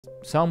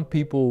Some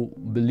people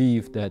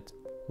believe that,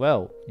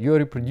 well, you're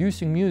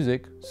reproducing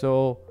music,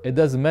 so it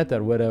doesn't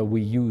matter whether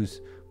we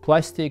use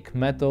plastic,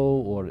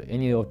 metal, or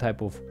any other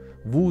type of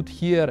wood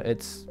here,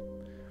 it's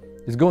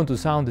going to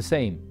sound the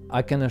same.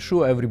 I can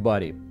assure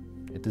everybody,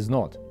 it is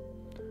not.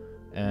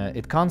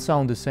 It can't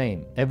sound the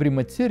same. Every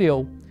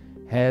material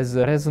has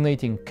a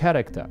resonating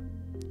character,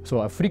 so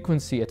a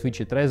frequency at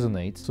which it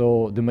resonates,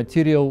 so the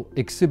material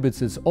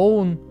exhibits its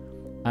own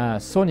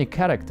sonic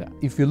character.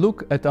 If you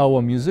look at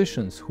our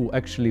musicians who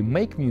actually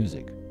make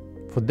music,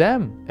 for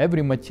them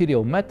every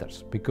material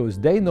matters, because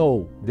they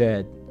know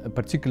that a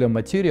particular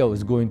material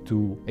is going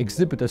to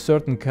exhibit a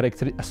certain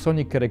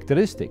sonic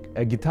characteristic.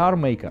 A guitar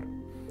maker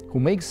who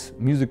makes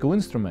musical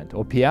instrument,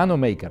 or piano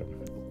maker,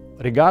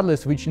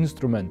 regardless which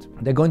instrument,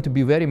 they're going to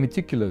be very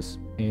meticulous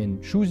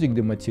in choosing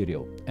the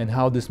material and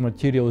how this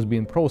material is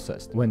being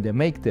processed when they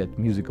make that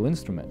musical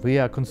instrument. We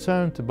are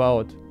concerned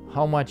about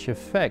how much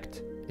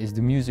effect is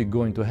the music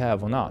going to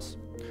have on us.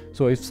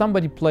 So if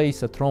somebody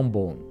plays a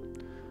trombone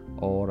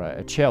or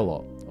a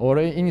cello or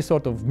any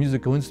sort of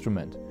musical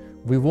instrument,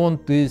 we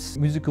want this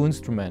musical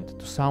instrument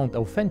to sound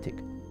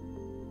authentic.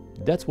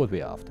 That's what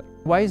we're after.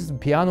 Why is the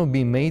piano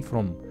being made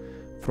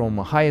from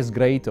highest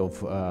grade of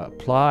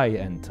ply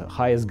and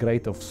highest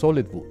grade of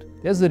solid wood?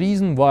 There's a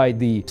reason why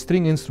the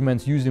string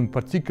instruments using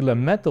particular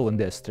metal in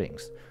their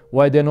strings,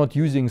 why they're not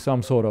using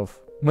some sort of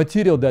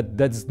material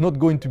that's not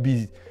going to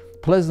be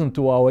pleasant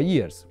to our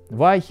ears.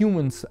 Why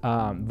humans,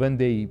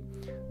 the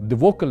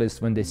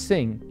vocalists, when they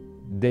sing,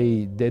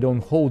 they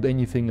don't hold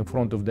anything in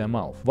front of their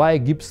mouth. Why a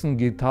Gibson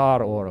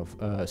guitar or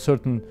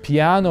certain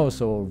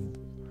pianos or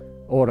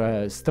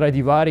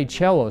Stradivari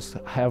cellos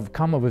have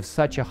come up with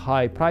such a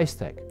high price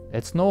tag?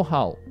 It's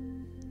know-how,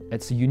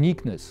 it's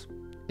uniqueness,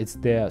 it's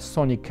their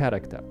sonic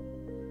character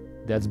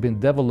that's been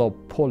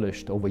developed,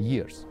 polished over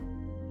years.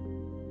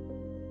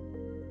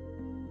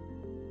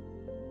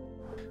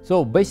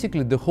 So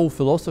basically the whole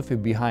philosophy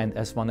behind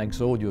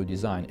SW1X Audio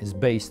Design is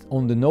based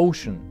on the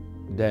notion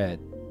that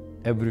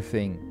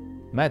everything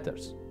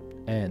matters,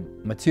 and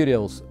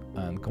materials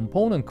and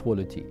component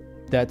quality,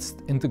 that's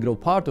the integral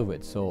part of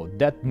it, so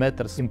that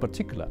matters in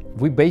particular.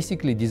 We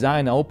basically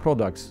design our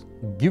products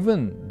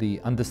given the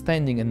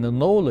understanding and the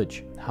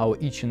knowledge how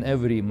each and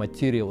every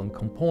material and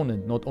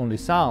component not only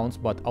sounds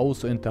but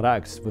also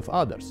interacts with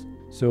others.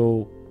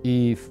 So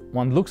if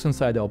one looks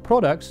inside our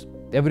products,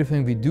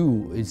 everything we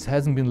do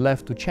hasn't been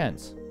left to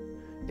chance.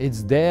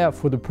 It's there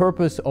for the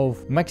purpose of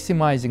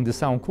maximizing the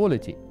sound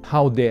quality,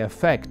 how they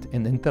affect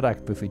and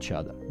interact with each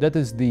other. That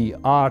is the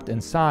art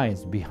and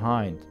science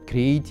behind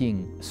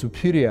creating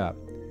superior,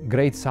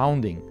 great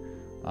sounding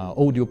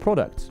audio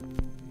products.